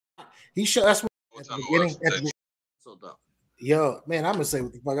He showed that's what What at the time it beginning. was? So dumb. Yo, man, I'm gonna say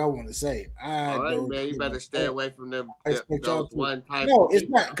what the fuck I want to say. I All right, don't man. You give better a stay fuck. away from them. I expect y'all Those to. one type. No, of it's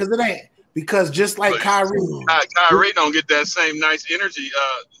people. not because it ain't. Because just like But Kyrie, Kyrie don't get that same nice energy.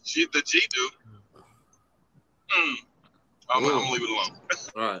 The G do. I'm gonna leave it alone.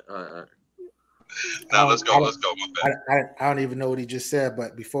 All right. Now let's go. Let's go, my bad. I don't even know what he just said,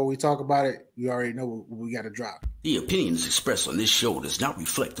 but before we talk about it, we already know what we got to drop. The opinions expressed on this show does not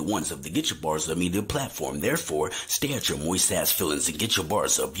reflect the ones of the Get Your Bars Up media platform. Therefore, stay at your moist ass feelings and get your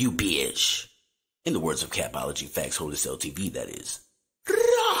bars up, you bitch. In the words of Capology Factz, Holy Cell TV, that is.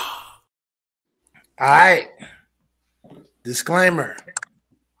 All right. Disclaimer.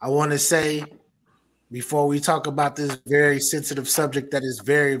 I want to say before we talk about this very sensitive subject that is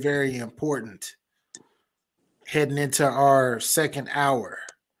very, very important, heading into our second hour.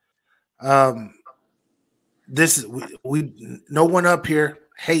 This is we no one up here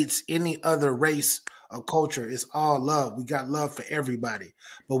hates any other race or culture. It's all love. We got love for everybody,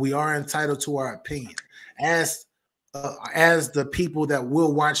 but we are entitled to our opinion. As the people that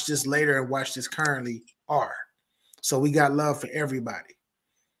will watch this later and watch this currently are. So we got love for everybody.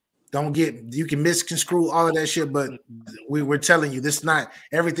 Don't get, you can misconstrue all of that shit, but we're telling you this not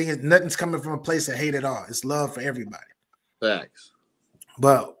everything is, nothing's coming from a place of hate at all. It's love for everybody. Facts.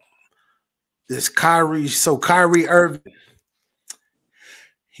 But this Kyrie Irving,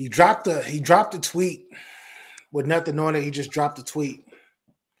 he dropped a tweet with nothing on it. He just dropped a tweet.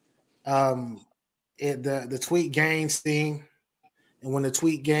 The tweet gained steam, and when the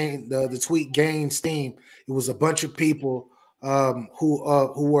tweet gained steam, it was a bunch of people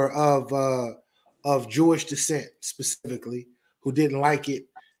who were of Jewish descent specifically who didn't like it,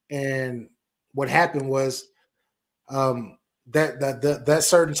 and what happened was that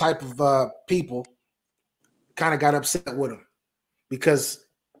certain type of people kind of got upset with him because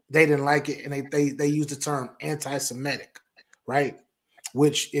they didn't like it, and they used the term anti-Semitic, right?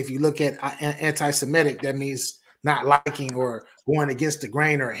 Which, if you look at anti-Semitic, that means not liking or going against the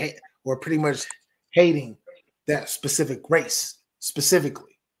grain or pretty much hating that specific race,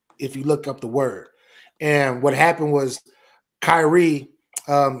 specifically, if you look up the word. And what happened was Kyrie,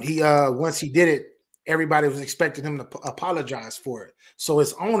 once he did it, everybody was expecting him to apologize for it. So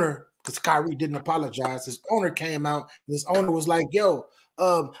his owner, because Kyrie didn't apologize, his owner came out, and his owner was like, yo,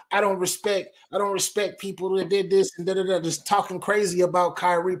 I don't respect people that did this and just talking crazy about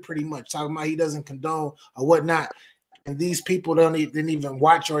Kyrie, pretty much talking about he doesn't condone or whatnot. And these people didn't even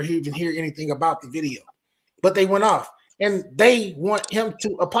watch or even hear anything about the video, but they went off and they want him to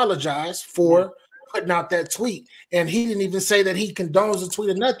apologize for putting out that tweet. And he didn't even say that he condones the tweet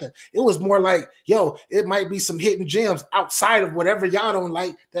or nothing. It was more like, yo, it might be some hidden gems outside of whatever y'all don't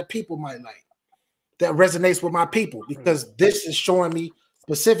like that people might like, that resonates with my people, because this is showing me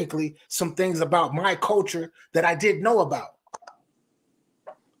specifically some things about my culture that I didn't know about.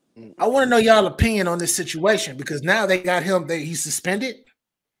 I want to know y'all opinion on this situation, because now they got him, he's suspended.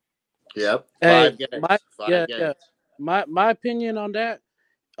 Yep. Hey, Five games. My opinion on that,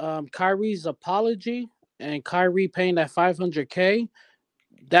 Kyrie's apology and Kyrie paying that $500K,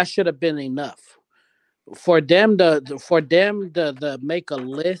 that should have been enough for them to make a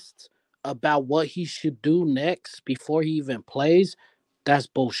list about what he should do next before he even plays. That's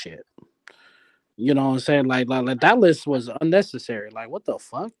bullshit. You know what I'm saying? Like that list was unnecessary. Like, what the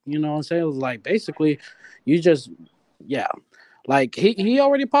fuck? You know what I'm saying? It was like, basically, you just, yeah. Like, he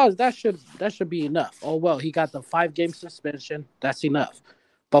already paused. That should be enough. Oh, well, he got the 5-game suspension. That's enough.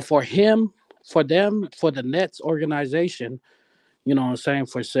 But for him, for the Nets organization, you know what I'm saying,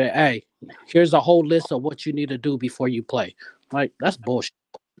 for say, hey, here's a whole list of what you need to do before you play. Like, that's bullshit.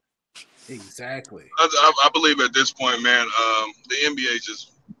 Exactly. I believe at this point, man, the NBA is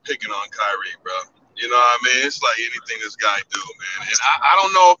just picking on Kyrie, bro. You know what I mean? It's like anything this guy do, man. And I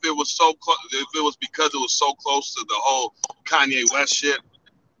don't know if it was so close, if it was because it was so close to the whole Kanye West shit.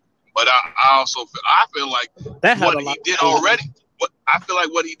 But I feel like That had what he did already. I feel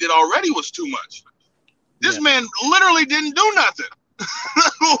like what he did already was too much. This man literally didn't do nothing.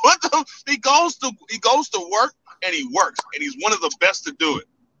 He goes to work and he works, and he's one of the best to do it.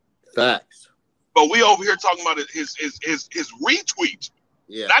 Facts. But we over here talking about his retweet.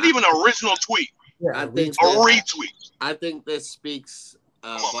 Yeah. Not even an original tweet. Yeah, I think a retweet. I think this speaks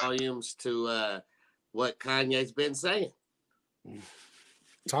volumes to what Kanye's been saying.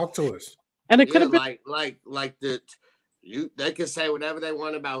 Talk to us. And it could have been like they can say whatever they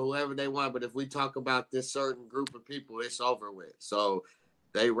want about whoever they want, but if we talk about this certain group of people, it's over with. So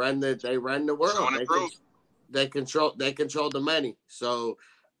they run the world. They control the money. So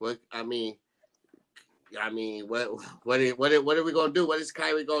what I mean, what are we gonna do? What is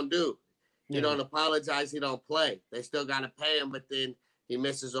Kyrie gonna do? He don't apologize. He don't play. They still got to pay him, but then he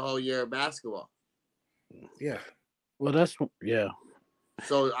misses a whole year of basketball. Yeah. Well, that's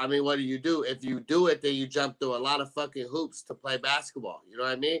So, I mean, what do you do? If you do it, then you jump through a lot of fucking hoops to play basketball. You know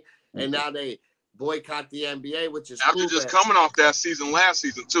what I mean? And now they boycott the NBA, which is after cool, just coming off that season last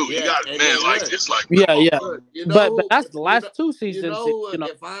season too. Yeah, you got man, like it's like You know but that's the last 2 seasons. You know,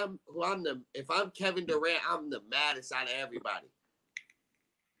 if I'm Kevin Durant, I'm the maddest out of everybody.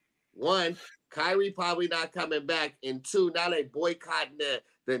 1, Kyrie probably not coming back, and 2, now they boycotting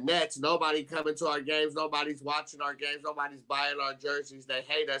the Nets. Nobody coming to our games. Nobody's watching our games. Nobody's buying our jerseys. They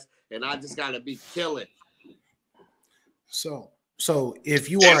hate us, and I just gotta be killing. So if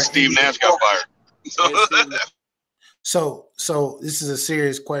you are Steve Nash got fired. So this is a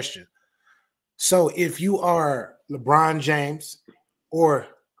serious question. So if you are LeBron James or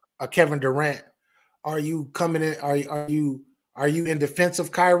a Kevin Durant, are you coming in? Are you in defense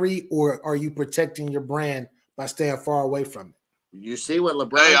of Kyrie, or are you protecting your brand by staying far away from it? You see what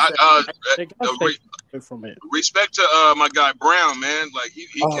LeBron said. Respect to my guy Brown, man. Like he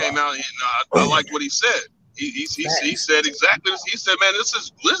came out and I like what he said. He said exactly this. He said, man, this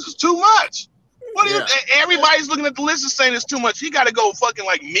is too much. What do you? Everybody's looking at the list and saying it's too much. He got to go fucking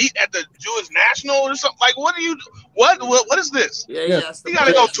like meet at the Jewish National or something. Like, what are you? What is this? He got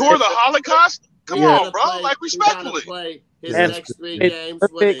to go tour the Holocaust. Come on, bro. Like, respectfully. Play his next 3 games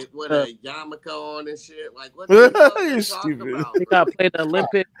with a yarmulke on and shit. Like, what the fuck are you talking about? He got to play the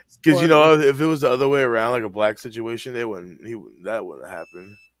Olympics. Because you know, if it was the other way around, like a black situation, that wouldn't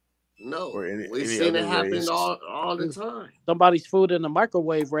happen. No, we've seen it happen all the time. Somebody's food in the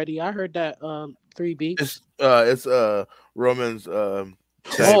microwave ready. I heard that 3B. It's Roman's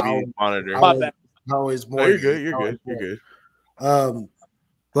TV monitor. Always more. You're good. You're good.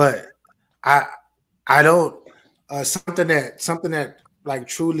 But I don't something that like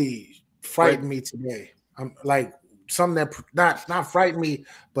truly frightened me today. I'm like something that not frightened me,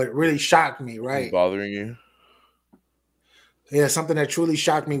 but really shocked me. Right, bothering you. Yeah, something that truly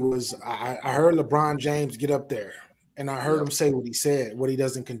shocked me was I heard LeBron James get up there, and I heard him say what he said, what he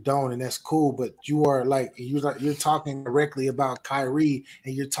doesn't condone, and that's cool. But you are like you're talking directly about Kyrie,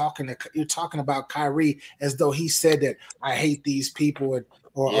 and you're talking about Kyrie as though he said that I hate these people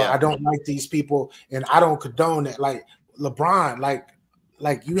or I don't like these people, and I don't condone that. Like LeBron,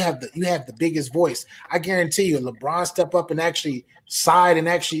 like you have the biggest voice. I guarantee you, LeBron step up and actually side and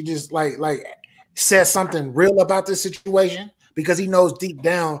actually just like said something real about this situation. Because he knows deep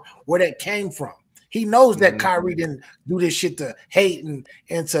down where that came from. He knows that Kyrie didn't do this shit to hate and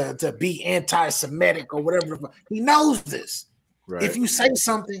to be anti-Semitic or whatever. He knows this. Right. If you say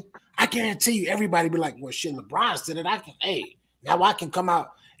something, I guarantee you everybody be like, well, shit, LeBron said it. Now I can come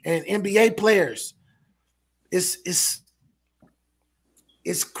out. And NBA players, it's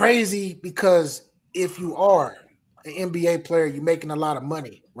crazy because if you are an NBA player, you're making a lot of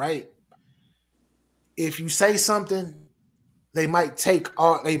money, right? If you say something, the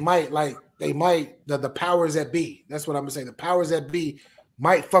powers that be. That's what I'm gonna say. The powers that be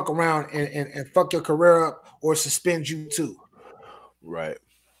might fuck around and fuck your career up or suspend you too. Right.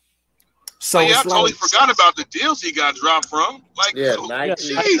 So I totally forgot about the deals he got dropped from. Like, Nike,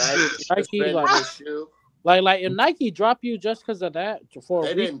 Jesus. Nike, like if Nike drop you just because of that,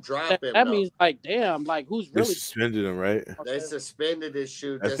 they didn't drop him. That means like, damn, like who's really suspended him, right? They suspended his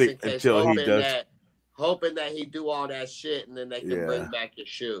shoe just in case, hoping that he do all that shit and then they can bring back his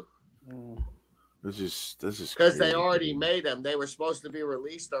shoe. This is because they already made them. They were supposed to be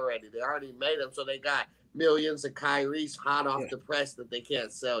released already. They already made them, so they got millions of Kyries hot off the press that they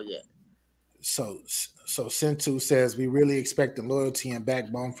can't sell yet. So Sentu says we really expect the loyalty and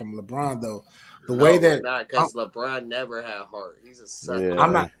backbone from LeBron, though. Way that because LeBron never had heart. He's a sucker. Yeah.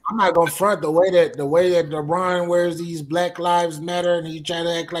 I'm not gonna front the way that LeBron wears these Black Lives Matter and he try to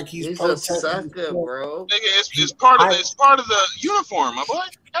act like he's a sucker, bro. Nigga, it's part of the uniform, my boy.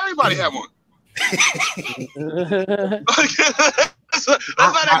 Everybody have one. Let's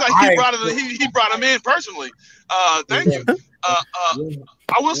not act like he brought him in personally. Thank you.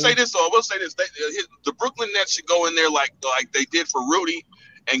 I will say this though. The Brooklyn Nets should go in there like they did for Rudy.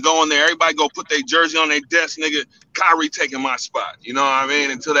 And go in there, everybody go put their jersey on their desk, nigga. Kyrie taking my spot. You know what I mean?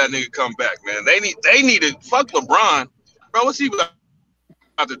 Until that nigga come back, man. They need to fuck LeBron. Bro, what's he about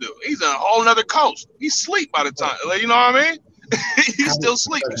to do? He's on a whole nother coast. He's asleep by the time. You know what I mean? He's still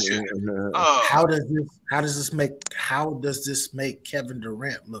sleeping. Shit. How does this make Kevin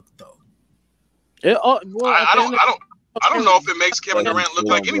Durant look though? I don't know if it makes Kevin Durant look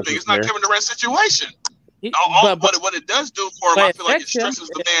like anything. It's not Kevin Durant's situation. What it does do for him, I feel like it stresses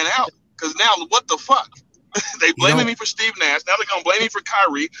the man out. Because now, what the fuck? They blaming me for Steve Nash. Now they're gonna blame me for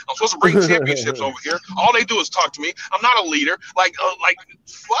Kyrie. I'm supposed to bring championships over here. All they do is talk to me. I'm not a leader. Like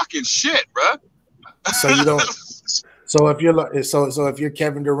fucking shit, bro. So you don't. So if you're so if you're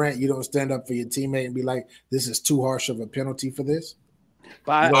Kevin Durant, you don't stand up for your teammate and be like, "This is too harsh of a penalty for this."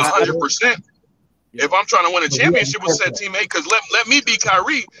 100%. If I'm trying to win a championship with said teammate, because let me be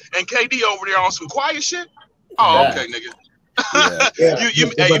Kyrie and KD over there on some quiet shit. Oh, okay, nigga. You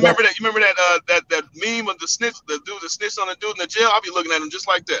remember that? You remember that meme of the snitch, the dude that snitched on the dude in the jail? I'll be looking at him just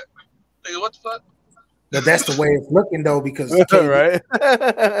like that. Nigga, what the fuck? But that's the way it's looking though, because KD, right?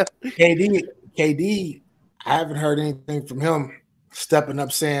 KD, I haven't heard anything from him stepping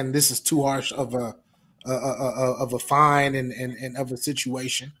up saying this is too harsh of a fine and of a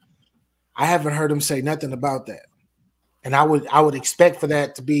situation. I haven't heard him say nothing about that. And I would expect for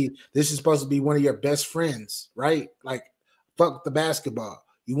that to be, this is supposed to be one of your best friends, right? Like, fuck the basketball.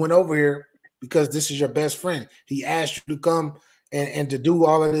 You went over here because this is your best friend. He asked you to come and to do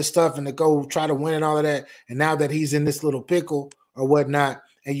all of this stuff and to go try to win and all of that. And now that he's in this little pickle or whatnot,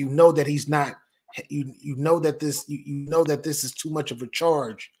 and you know that he's not, you know that this is too much of a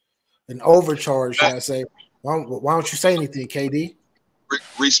charge, an overcharge, should I say? Why don't you say anything, KD?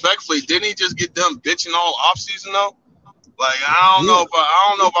 Respectfully, didn't he just get done bitching all offseason though? Like, I don't know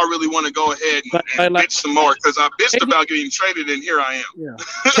if I really want to go ahead and bitch some more, because I bitched about getting traded and here I am. Yeah.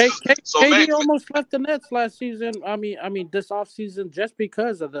 So KD almost left the Nets last season. I mean this offseason just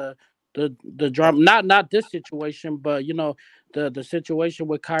because of the drama. Not this situation, but you know, the situation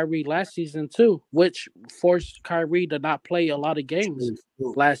with Kyrie last season too, which forced Kyrie to not play a lot of games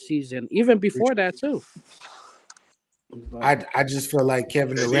last season, even before that too. I just feel like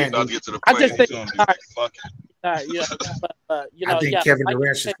Kevin Durant. I just think you know, I think Kevin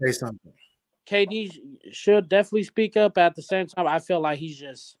Durant should say something. KD should definitely speak up. At the same time, I feel like he's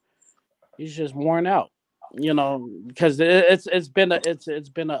just worn out. You know, because it's been an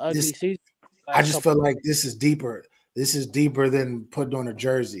ugly season. I just feel like this is deeper. This is deeper than putting on a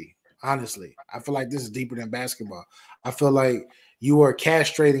jersey. Honestly, I feel like this is deeper than basketball. I feel like you are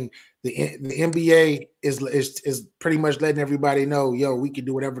castrating the NBA is pretty much letting everybody know, yo, we can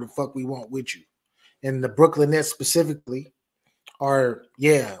do whatever the fuck we want with you. And the Brooklyn Nets specifically are,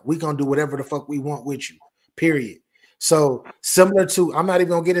 yeah, we gonna do whatever the fuck we want with you. Period. So similar to, I'm not even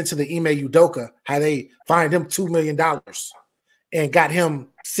gonna get into the Ime Udoka, how they fined him $2 million and got him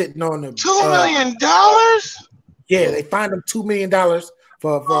sitting on the $2 million. Yeah, they fined him $2 million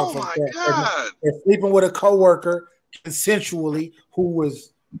for sleeping with a coworker consensually who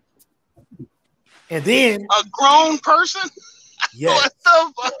was, and then a grown person. Yeah. What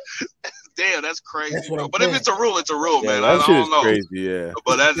the fuck? Damn, that's crazy, bro. But if it's a rule, it's a rule, man. I don't know. Crazy, yeah.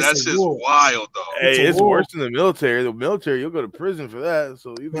 But that's just wild, though. Hey, it's worse than the military. The military, you'll go to prison for that.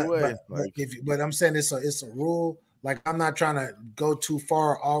 So either way, but I'm saying it's a rule. Like, I'm not trying to go too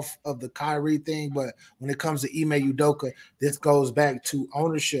far off of the Kyrie thing, but when it comes to Ime Udoka, this goes back to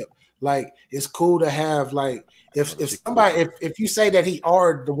ownership. Like, it's cool to have, like, if you say that he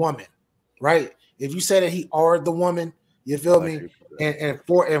are the woman, right? If you say that he are the woman, you feel me? And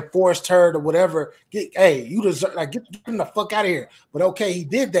forced her to whatever. You deserve, like, get him the fuck out of here. But okay, he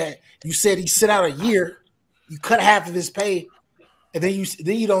did that. You said he sit out a year. You cut half of his pay, and then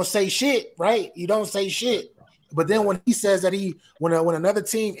you don't say shit, right? You don't say shit. But then when he says that when another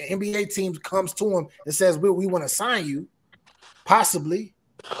team, NBA team, comes to him and says we want to sign you, possibly,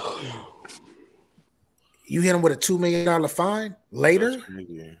 you hit him with a $2 million fine later.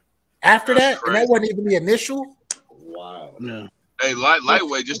 After that, and that wasn't even the initial. Wow. Yeah. Hey,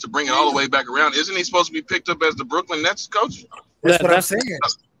 lightweight, just to bring it all the way back around, isn't he supposed to be picked up as the Brooklyn Nets coach? That's what I'm saying.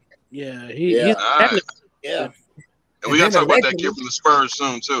 Yeah, And we gotta talk about that kid from the Spurs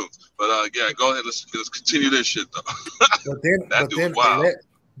soon too. But yeah, go ahead. Let's continue this shit though.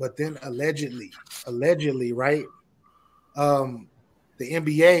 But then allegedly, right? The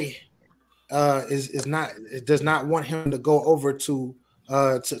NBA does not want him to go over to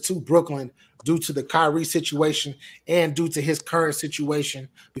Brooklyn due to the Kyrie situation and due to his current situation,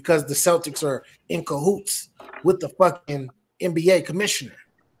 because the Celtics are in cahoots with the fucking NBA commissioner.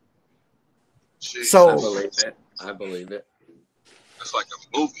 Jeez, So I believe it. It's like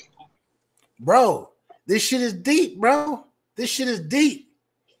a movie. Bro, this shit is deep, bro. This shit is deep.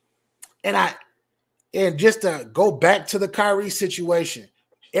 And just to go back to the Kyrie situation,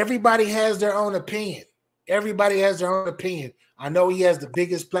 everybody has their own opinion. Everybody has their own opinion. I know he has the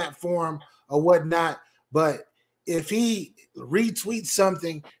biggest platform or whatnot, but if he retweets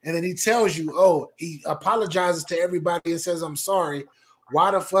something and then he tells you, oh, he apologizes to everybody and says, I'm sorry,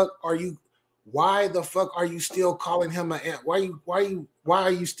 why the fuck are you still calling him why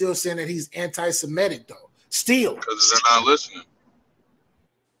are you still saying that he's anti-Semitic though? Still, because they're not listening.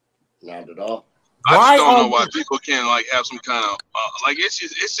 Not at all. I just don't know why people can't like have some kind of like it's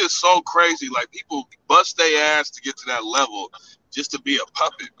just so crazy. Like people bust their ass to get to that level just to be a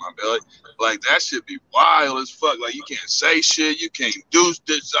puppet, my boy. Like that should be wild as fuck. Like you can't say shit, you can't do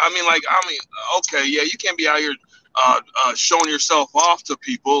this. Okay, yeah, you can't be out here showing yourself off to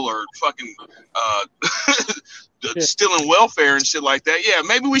people or fucking stealing welfare and shit like that. Yeah,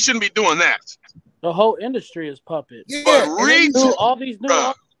 maybe we shouldn't be doing that. The whole industry is puppets. Yeah, but all these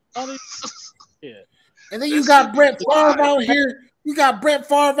new. Yeah. And then you got Brett Favre out here. You got Brett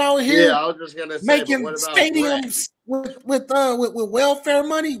Favre out here. Yeah, I was just gonna say, making stadiums with welfare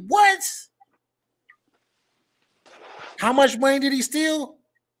money. What? How much money did he steal?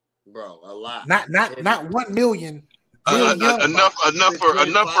 Bro, a lot. Not 1 million. Enough for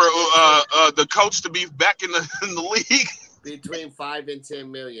the coach to be back in the league. Between 5 and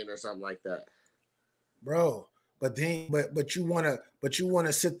 10 million or something like that. Bro, but you wanna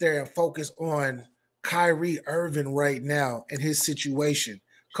sit there and focus on Kyrie Irving right now and his situation,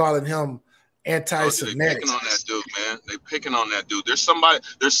 calling him anti-Semitic. They picking on that dude, man. They picking on that dude. There's somebody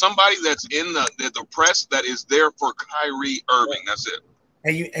that's in the press that is there for Kyrie Irving. That's it.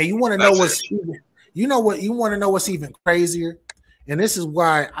 And you want to know what's even crazier? And this is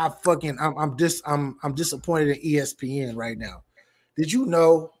why I'm disappointed in ESPN right now. Did you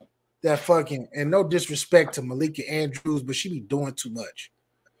know that and no disrespect to Malika Andrews, but she be doing too much.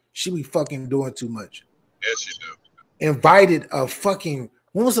 She be fucking doing too much. Yes, you do. Invited a fucking.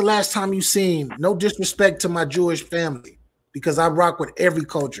 When was the last time you seen? No disrespect to my Jewish family, because I rock with every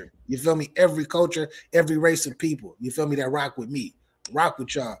culture. You feel me? Every culture, every race of people. You feel me? That rock with me, rock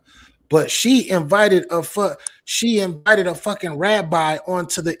with y'all. But she invited a fucking rabbi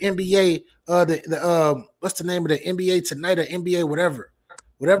onto the NBA. What's the name of the NBA Tonight or NBA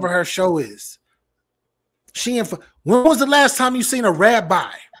whatever her show is. When was the last time you seen a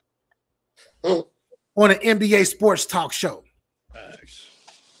rabbi on an NBA sports talk show?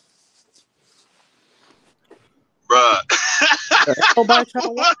 Bruh. What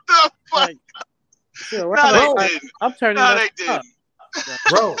the fuck? I'm turning it up.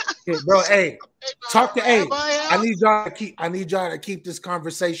 Bro, hey, talk to I need y'all to keep this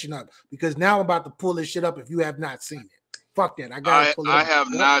conversation up, because now I'm about to pull this shit up if you have not seen it. Fuck that. I have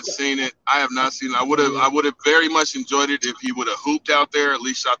not seen it. I would have very much enjoyed it if he would have hooped out there, at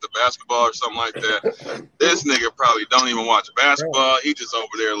least shot the basketball or something like that. This nigga probably don't even watch basketball. He just over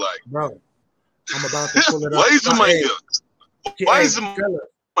there like, bro, I'm about to pull it up. Why is my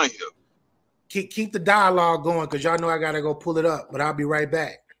hip? Keep the dialogue going, because y'all know I gotta go pull it up, but I'll be right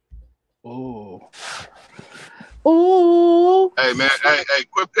back. Ooh. Hey man, hey,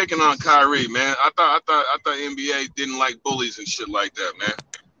 quit picking on Kyrie, man. I thought NBA didn't like bullies and shit like that, man.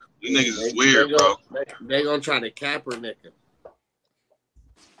 These niggas is weird, bro. They gonna try to Kaepernick him.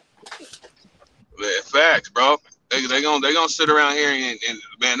 Facts, bro. They gonna sit around here and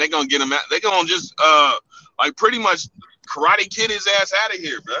man, they gonna get him out. They gonna just like pretty much Karate Kid his ass out of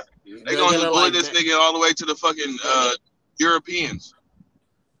here, bro. They gonna just bully this nigga all the way to the fucking Europeans.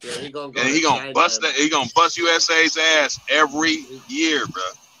 Yeah, he gonna bust USA's ass every year, bro.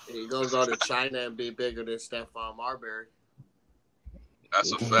 He gonna go to China and be bigger than Stephon Marbury.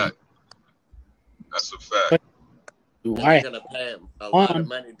 That's a fact. They're gonna pay him a lot of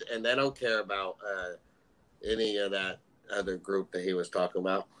money, and they don't care about any of that other group that he was talking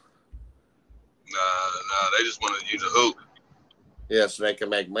about. Nah, they just want to use a hoop. Yeah, so they can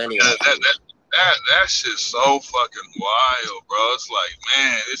make money. That shit's so fucking wild, bro. It's like,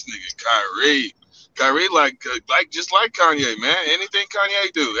 man, this nigga Kyrie, like just like Kanye, man. Anything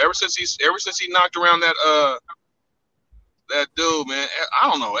Kanye do, ever since he knocked around that dude, man. I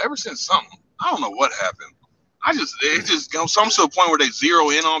don't know. Ever since something, I don't know what happened. It just comes to a point where they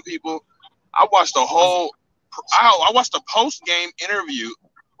zero in on people. I watched a post game interview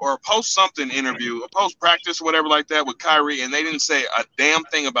or a post something interview, a post practice, whatever like that with Kyrie, and they didn't say a damn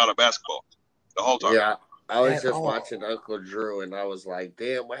thing about a basketball the whole time. Yeah, I was just watching Uncle Drew, and I was like,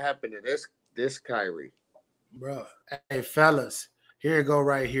 damn, what happened to this Kyrie? Bro, hey, fellas, here you go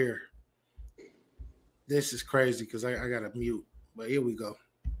right here. This is crazy because I got to mute, but here we go.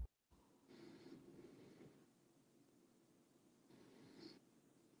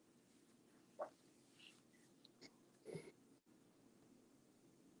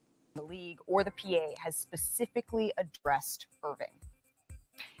 The league or the PA has specifically addressed Irving.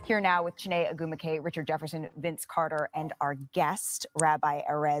 Here now with Chiney Ogwumike, Richard Jefferson, Vince Carter, and our guest, Rabbi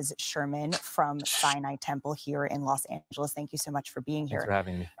Erez Sherman from Sinai Temple here in Los Angeles. Thank you so much for being here. Thanks for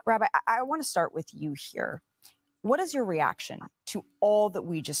having me. Rabbi, I want to start with you here. What is your reaction to all that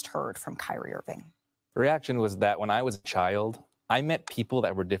we just heard from Kyrie Irving? reaction was that when I was a child, I met people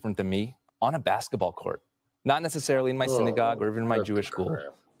that were different than me on a basketball court. Not necessarily in my synagogue or even in my Jewish school,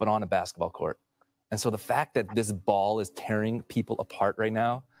 but on a basketball court. And so the fact that this ball is tearing people apart right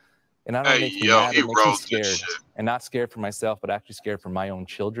now, and not only makes me mad, it makes me scared. And not scared for myself, but actually scared for my own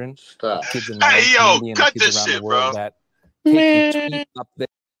children. Kids in my community and kids around the world that take a tweet up there.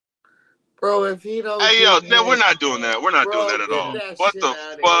 Bro, if he don't. Hey, yo, no, we're not doing that. We're not doing that at all. What the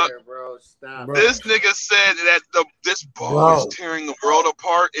fuck? Here, bro. Stop. This nigga said that this ball is tearing the world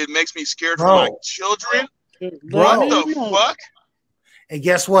apart. It makes me scared for my children. What the fuck? And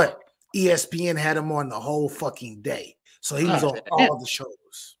guess what? ESPN had him on the whole fucking day. So he was on all the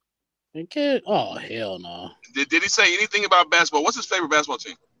shows. Oh, hell no. Did he say anything about basketball? What's his favorite basketball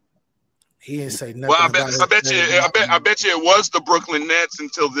team? He didn't say nothing. Well, I bet you it was the Brooklyn Nets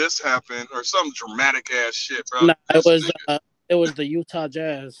until this happened, or some dramatic ass shit, bro. No, it was the Utah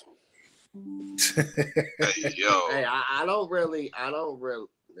Jazz. Hey, yo. Hey, I don't really. Never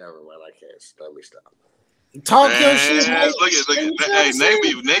mind. I can't. Let me stop. Talk your shit. Look at. Hey,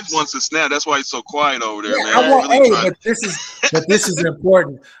 Nate wants to snap. That's why he's so quiet over there, man. But this is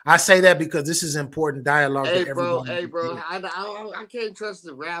important. I say that because this is important dialogue. Hey, bro. I can't trust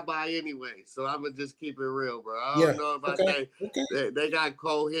the rabbi anyway, so I'm gonna just keep it real, bro. I don't know if they got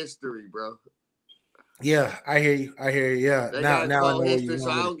cold history, bro. Yeah, I hear you. Yeah. They got cold history, so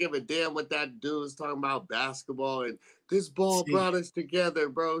I don't give a damn what that dude is talking about basketball and this ball brought us together,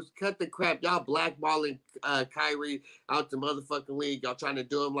 bro. Cut the crap. Y'all blackballing Kyrie out the motherfucking league. Y'all trying to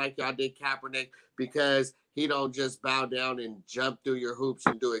do him like y'all did Kaepernick because he don't just bow down and jump through your hoops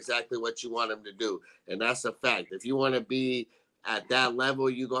and do exactly what you want him to do. And that's a fact. If you want to be at that level,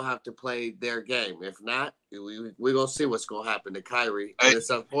 you're going to have to play their game. If not, we're going to see what's going to happen to Kyrie. And it's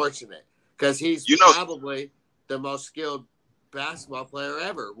unfortunate because he's probably the most skilled basketball player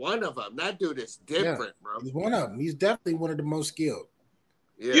ever. One of them. That dude is different, bro. He's one of them. He's definitely one of the most skilled.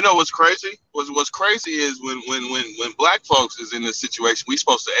 Yeah. You know what's crazy? What's crazy is when black folks is in this situation, we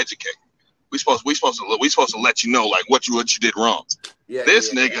supposed to educate. We supposed to let you know like what you did wrong. Yeah,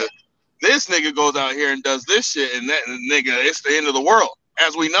 this nigga goes out here and does this shit, and that nigga, it's the end of the world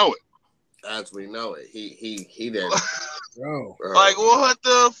as we know it. As we know it, he did. Bro. Like what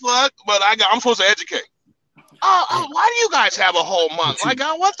the fuck? But I'm supposed to educate. Why do you guys have a whole month? Like,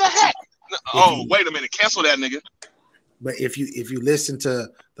 what the heck? Oh, wait a minute, cancel that nigga. But if you listen to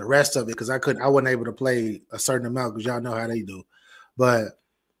the rest of it, because I wasn't able to play a certain amount because y'all know how they do. But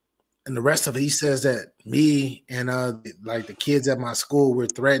in the rest of it, he says that me and like the kids at my school were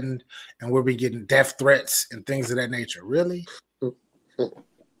threatened and we'll be getting death threats and things of that nature. Really?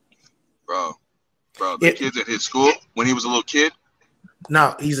 Bro, the kids at his school when he was a little kid?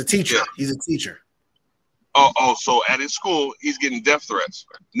 No, he's a teacher. Yeah. He's a teacher. Oh, so at his school, he's getting death threats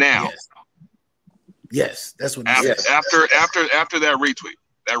now. Yes, that's what he said. After that retweet.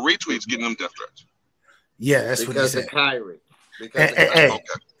 That retweet's getting them death threats. Yeah, that's what he said. Because of Kyrie.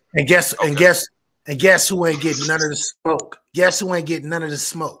 And guess who ain't getting none of the smoke? Guess who ain't getting none of the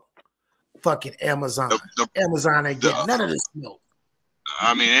smoke? Fucking Amazon. Amazon ain't getting none of the smoke.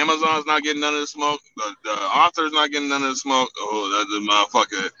 I mean, Amazon's not getting none of the smoke. The author's not getting none of the smoke. Oh, the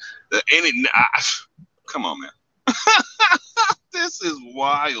motherfucker. Come on, man. This is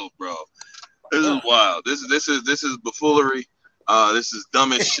wild, bro. This is wild. This is buffoonery. This is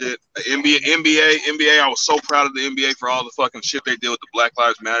dumb as shit. NBA. I was so proud of the NBA for all the fucking shit they did with the Black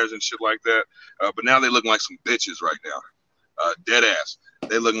Lives Matters and shit like that. But now they looking like some bitches right now. Dead ass.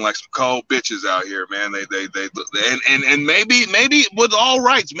 They looking like some cold bitches out here, man. They and maybe with all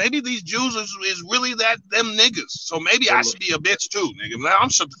rights, maybe these Jews is really them niggas. So maybe I should be a bitch too, nigga. Now I'm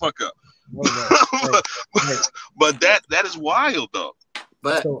shut the fuck up. But that is wild though.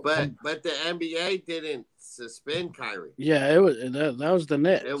 But the NBA didn't suspend Kyrie. Yeah, it was that was the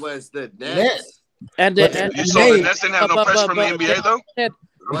Nets. It was the Nets. And the Nets didn't have no pressure from the NBA though.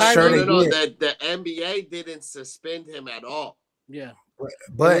 The NBA didn't suspend him at all. Yeah,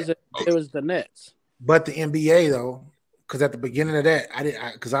 but it was the Nets. But the NBA though, because at the beginning of that,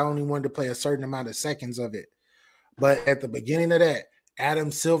 I only wanted to play a certain amount of seconds of it. But at the beginning of that,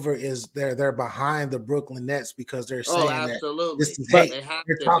 Adam Silver is they're behind the Brooklyn Nets because they're saying that this is hate.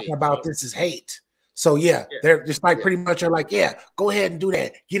 They're talking about this is hate. So yeah, they're just like pretty much are like, yeah, go ahead and do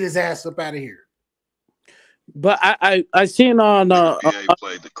that. Get his ass up out of here. But I seen on he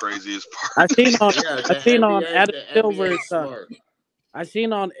played the craziest part. I seen on Adam Silver's I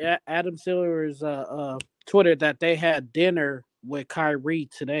seen on Adam Silver's Twitter that they had dinner with Kyrie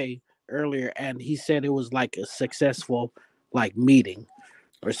earlier, and he said it was like a successful meeting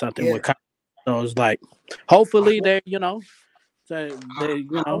or something with Kyrie. So it was like, hopefully they're They, I you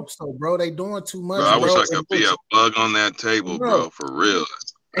know. hope so, bro. They doing too much. Bro, I wish bro. I could be a bug on that table, bro. For real.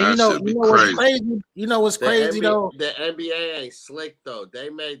 And That should be crazy. What's crazy? You know what's crazy though? The NBA ain't slick though. They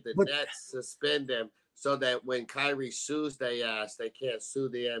made the Nets suspend them so that when Kyrie sues their ass, they can't sue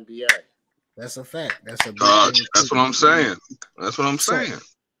the NBA. That's a fact. That's a big thing. That's what I'm saying. That's what I'm saying.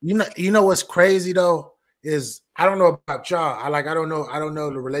 You know what's crazy though is I don't know about y'all. I don't know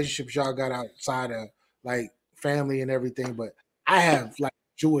the relationships y'all got outside of like family and everything, but I have like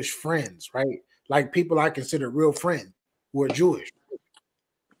Jewish friends, right? Like people I consider real friends who are Jewish.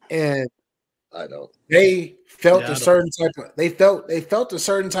 And I don't. They felt a certain type of they felt a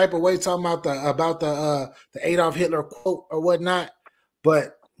certain type of way talking about the Adolf Hitler quote or whatnot.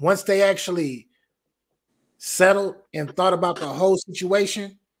 But once they actually settled and thought about the whole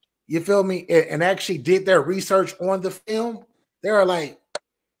situation, you feel me, and actually did their research on the film, they were like,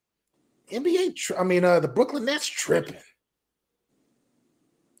 NBA, the Brooklyn Nets tripping.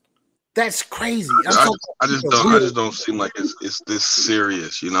 That's crazy. I just don't seem like it's this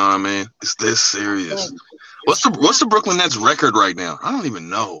serious. You know what I mean? It's this serious. What's the Brooklyn Nets record right now? I don't even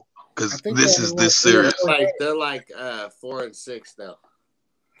know because this is this serious. They're like 4-6 now.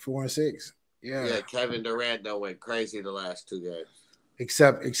 4-6. Yeah. Yeah. Kevin Durant went crazy the last 2 games.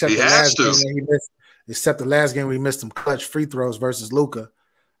 Except the last game he missed. Except the last game we missed some clutch free throws versus Luka.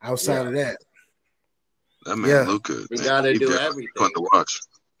 Outside of that, man, Luka, we gotta do everything. Fun to watch.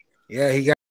 Yeah, he got